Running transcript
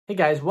Hey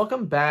guys,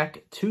 welcome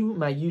back to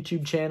my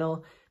YouTube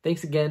channel.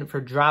 Thanks again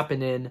for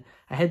dropping in.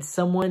 I had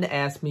someone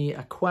ask me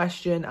a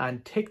question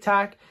on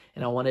TikTok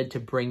and I wanted to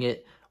bring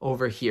it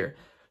over here.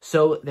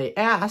 So they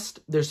asked,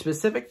 their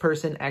specific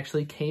person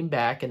actually came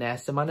back and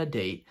asked them on a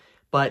date,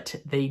 but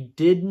they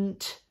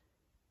didn't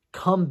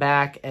come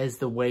back as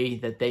the way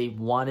that they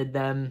wanted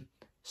them.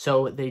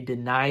 So they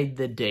denied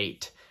the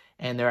date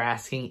and they're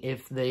asking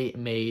if they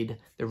made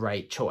the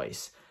right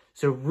choice.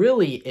 So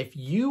really, if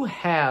you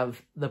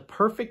have the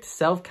perfect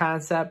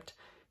self-concept,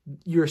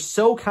 you're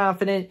so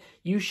confident,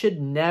 you should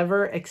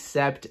never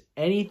accept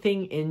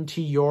anything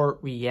into your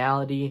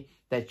reality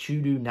that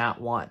you do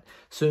not want.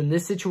 So in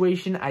this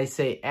situation, I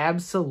say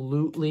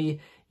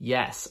absolutely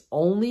yes.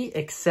 Only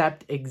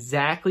accept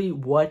exactly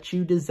what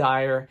you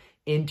desire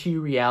into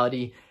your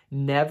reality.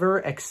 Never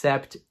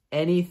accept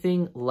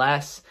anything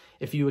less.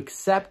 If you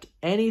accept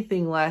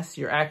anything less,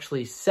 you're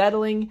actually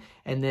settling,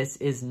 and this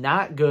is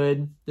not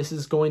good. This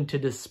is going to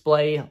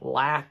display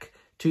lack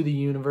to the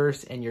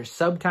universe and your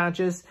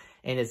subconscious,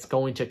 and it's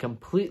going to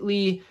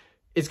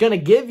it's going to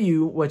give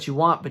you what you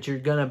want, but you're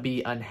going to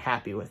be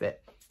unhappy with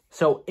it.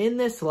 So in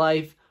this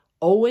life,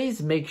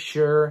 always make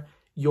sure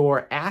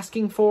you're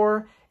asking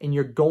for and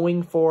you're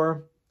going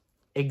for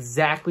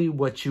exactly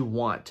what you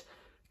want.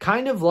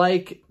 Kind of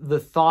like the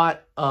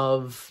thought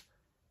of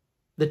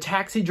the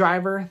taxi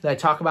driver that I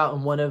talk about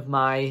in one of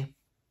my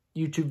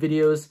YouTube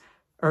videos,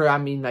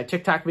 my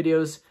TikTok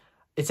videos.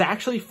 It's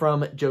actually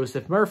from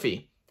Joseph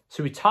Murphy.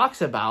 So he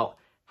talks about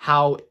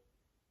how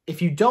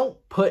if you don't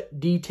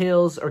put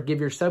details or give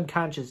your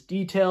subconscious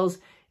details,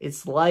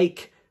 it's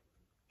like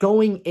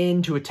going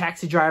into a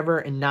taxi driver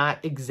and not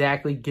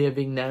exactly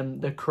giving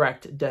them the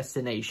correct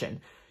destination.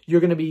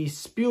 You're going to be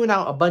spewing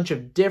out a bunch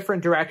of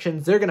different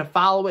directions. They're going to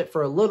follow it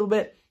for a little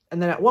bit.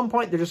 And then at one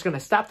point, they're just going to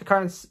stop the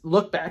car and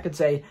look back and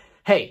say,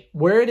 hey,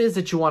 where it is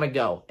that you want to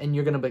go, and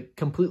you're going to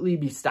completely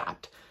be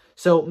stopped.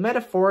 So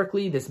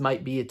metaphorically, this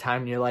might be a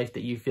time in your life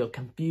that you feel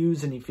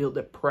confused and you feel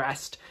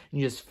depressed and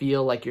you just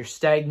feel like you're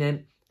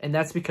stagnant. And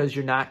that's because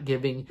you're not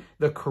giving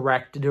the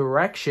correct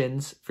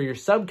directions for your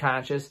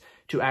subconscious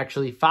to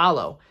actually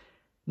follow.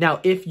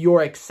 Now, if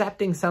you're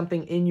accepting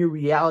something in your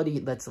reality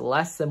that's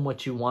less than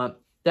what you want,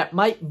 that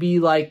might be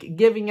like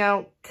giving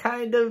out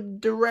kind of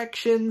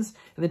directions,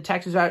 and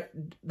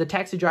the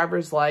taxi driver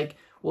is like,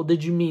 well,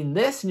 did you mean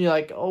this? And you're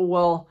like, oh,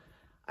 well,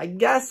 I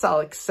guess I'll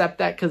accept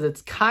that because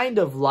it's kind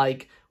of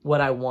like what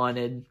I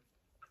wanted.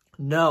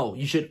 No,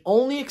 you should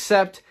only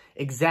accept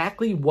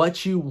exactly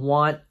what you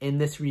want in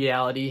this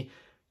reality.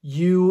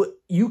 You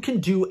can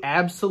do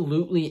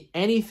absolutely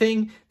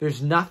anything.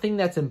 There's nothing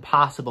that's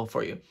impossible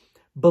for you.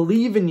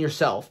 Believe in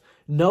yourself.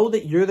 Know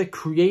that you're the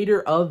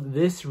creator of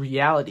this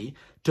reality.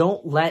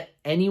 Don't let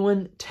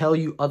anyone tell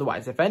you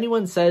otherwise. If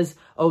anyone says,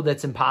 oh,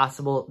 that's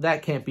impossible,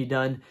 that can't be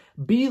done,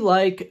 be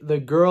like the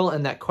girl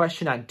in that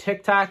question on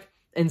TikTok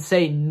and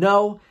say,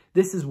 no,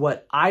 this is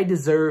what I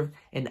deserve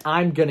and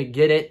I'm going to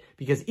get it,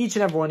 because each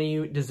and every one of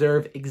you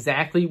deserve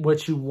exactly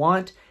what you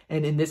want.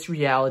 And in this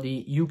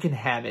reality, you can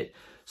have it.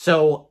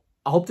 So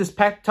I hope this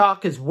pep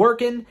talk is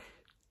working.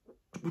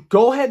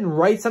 Go ahead and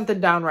write something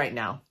down right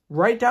now.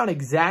 Write down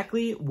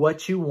exactly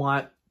what you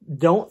want.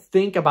 Don't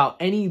think about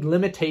any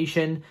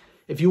limitation.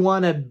 If you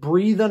want to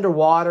breathe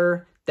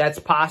underwater, that's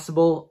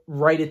possible.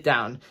 Write it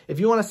down. If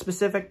you want a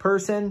specific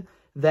person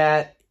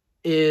that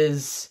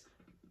is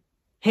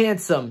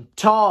handsome,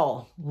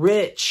 tall,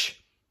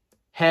 rich,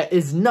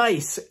 is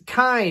nice,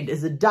 kind,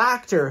 is a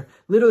doctor,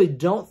 literally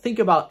don't think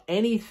about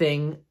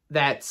anything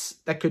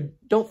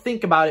don't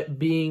think about it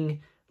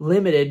being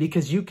limited,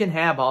 because you can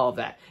have all of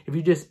that. If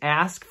you just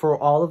ask for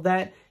all of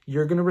that,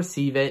 you're going to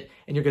receive it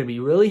and you're going to be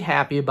really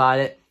happy about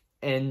it.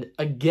 And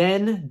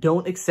again,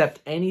 don't accept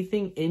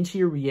anything into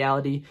your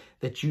reality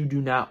that you do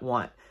not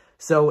want.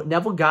 So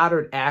Neville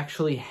Goddard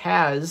actually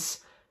has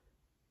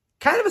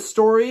kind of a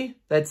story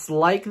that's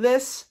like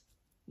this.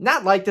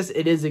 Not like this,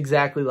 it is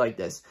exactly like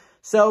this.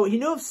 So he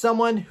knew of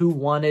someone who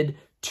wanted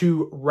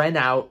to rent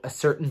out a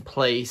certain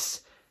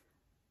place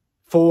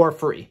for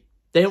free.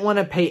 They didn't want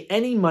to pay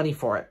any money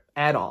for it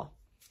at all.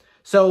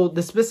 So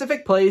the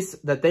specific place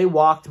that they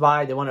walked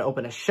by, they want to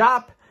open a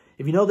shop.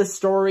 If you know this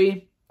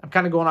story, I'm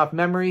kind of going off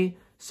memory.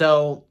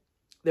 So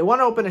they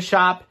want to open a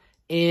shop,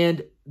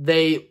 and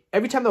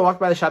every time they walked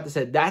by the shop, they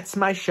said, that's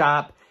my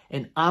shop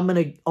and I'm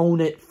going to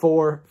own it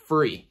for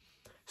free.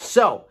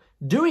 So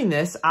doing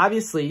this,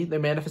 obviously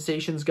their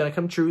manifestation is going to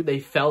come true. They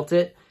felt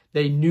it.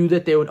 They knew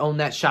that they would own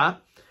that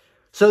shop.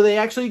 So they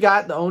actually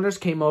the owners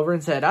came over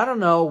and said, I don't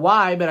know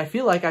why, but I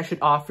feel like I should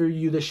offer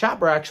you the shop.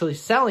 We're actually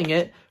selling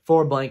it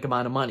for a blank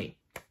amount of money.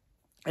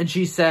 And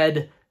she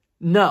said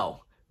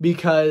no,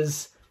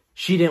 because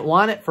she didn't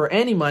want it for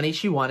any money.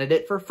 She wanted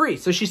it for free.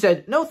 So she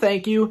said, no,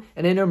 thank you.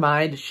 And in her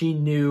mind, she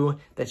knew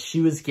that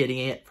she was getting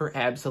it for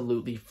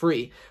absolutely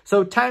free.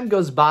 So time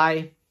goes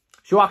by.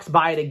 She walks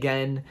by it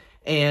again.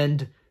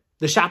 And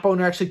the shop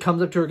owner actually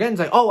comes up to her again and is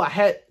like, oh,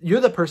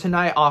 you're the person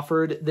I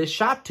offered this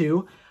shop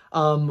to.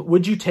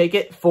 Would you take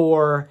it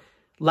for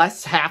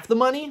half the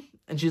money?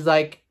 And she's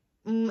like,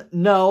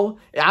 no.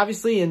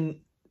 Obviously, in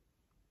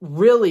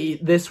really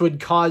this would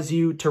cause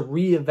you to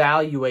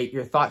reevaluate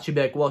your thoughts. You'd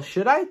be like, well,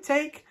 should I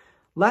take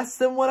less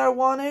than what I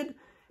wanted?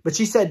 But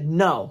she said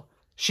no.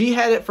 She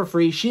had it for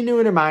free. She knew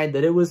in her mind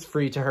that it was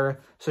free to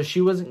her, so she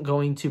wasn't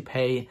going to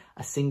pay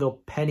a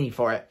single penny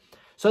for it.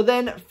 So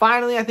then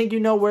finally, I think you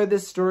know where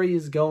this story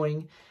is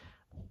going.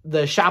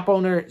 The shop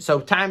owner, so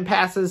time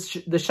passes.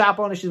 The shop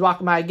owner, she's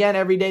walking by again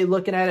every day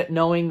looking at it,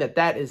 knowing that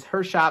that is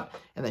her shop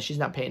and that she's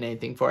not paying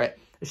anything for it.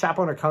 The shop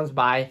owner comes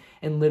by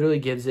and literally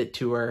gives it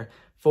to her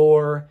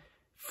for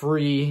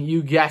free.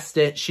 You guessed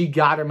it. She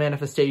got her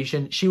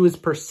manifestation. She was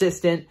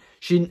persistent.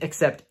 She didn't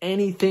accept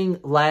anything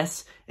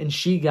less, and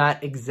she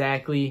got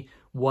exactly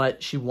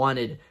what she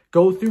wanted.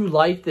 Go through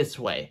life this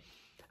way.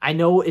 I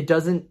know it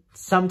doesn't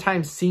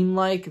sometimes seem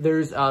like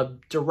there's a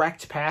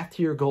direct path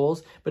to your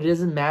goals, but it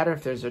doesn't matter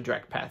if there's a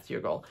direct path to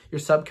your goal. Your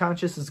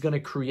subconscious is going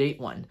to create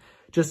one.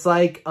 Just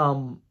like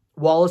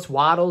Wallace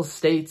Wattles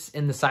states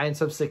in The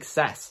Science of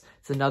Success.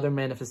 It's another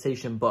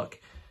manifestation book.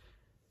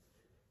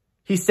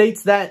 He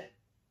states that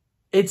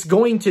it's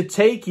going to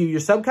take you, your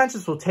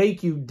subconscious will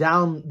take you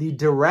down the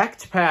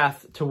direct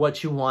path to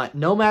what you want,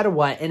 no matter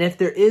what. And if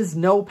there is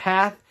no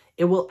path,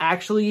 it will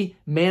actually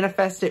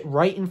manifest it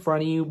right in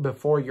front of you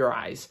before your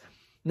eyes.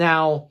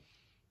 Now,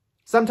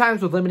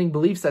 sometimes with limiting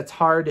beliefs, that's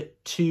hard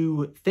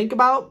to think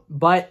about,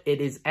 but it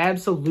is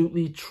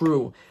absolutely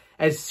true.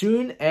 As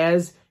soon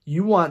as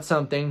you want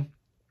something,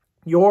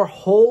 your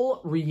whole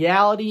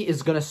reality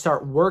is going to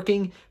start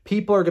working.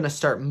 People are going to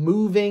start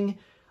moving.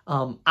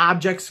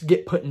 Objects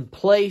get put in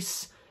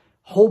place.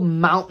 Whole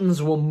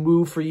mountains will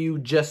move for you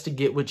just to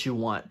get what you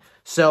want.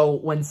 So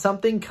when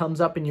something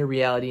comes up in your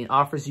reality and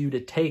offers you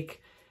to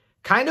take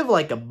kind of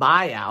like a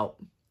buyout,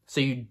 so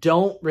you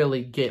don't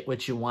really get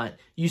what you want,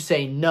 you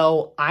say,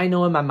 no, I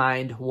know in my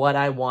mind what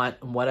I want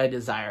and what I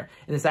desire.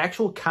 And this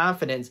actual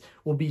confidence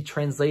will be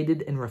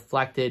translated and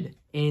reflected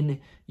in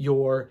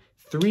your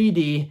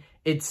 3D.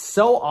 It's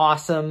so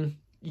awesome.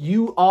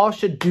 You all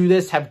should do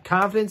this. Have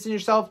confidence in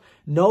yourself.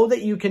 Know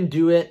that you can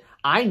do it.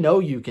 I know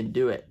you can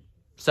do it.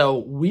 So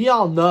we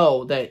all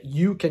know that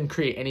you can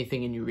create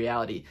anything in your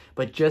reality,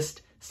 but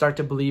just start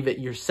to believe it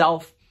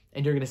yourself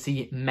and you're going to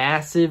see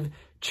massive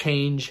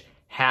change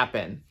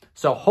happen.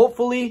 So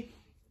hopefully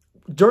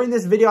during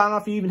this video, I don't know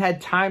if you even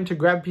had time to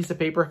grab a piece of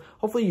paper.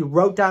 Hopefully you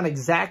wrote down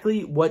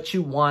exactly what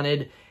you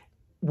wanted.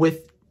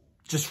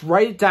 Just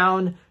write it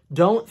down.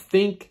 Don't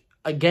think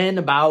again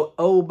about,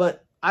 oh,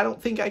 but I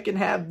don't think I can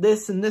have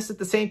this and this at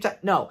the same time.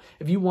 No,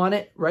 if you want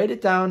it, write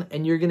it down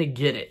and you're going to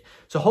get it.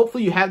 So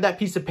hopefully you have that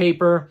piece of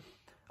paper.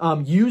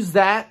 Use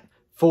that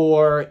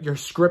for your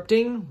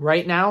scripting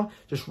right now.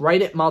 Just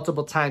write it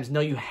multiple times. Know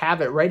you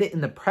have it. Write it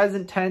in the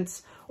present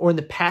tense or in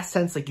the past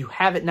tense like you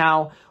have it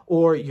now,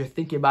 or you're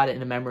thinking about it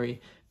in a memory,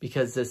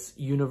 because this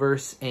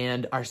universe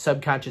and our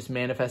subconscious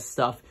manifest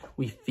stuff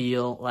we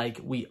feel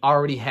like we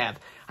already have.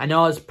 I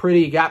know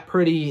got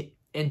pretty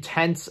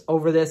intense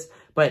over this,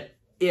 but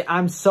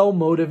I'm so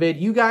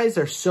motivated. You guys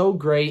are so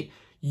great.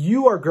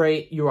 You are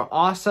great. You are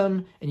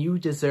awesome. And you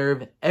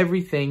deserve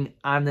everything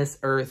on this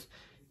earth.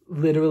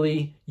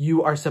 Literally,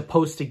 you are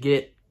supposed to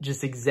get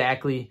just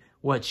exactly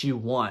what you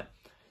want.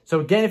 So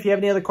again, if you have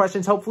any other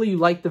questions, hopefully you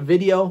liked the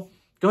video.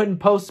 Go ahead and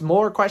post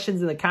more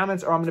questions in the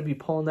comments, or I'm going to be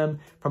pulling them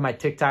from my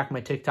TikTok.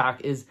 My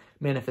TikTok is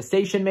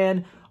Manifestation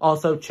Man.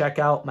 Also, check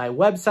out my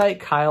website,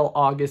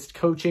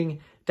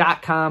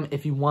 KyleAugustCoaching.com,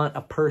 if you want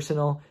a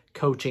personal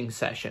coaching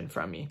session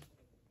from me.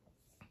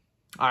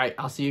 All right,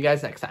 I'll see you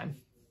guys next time.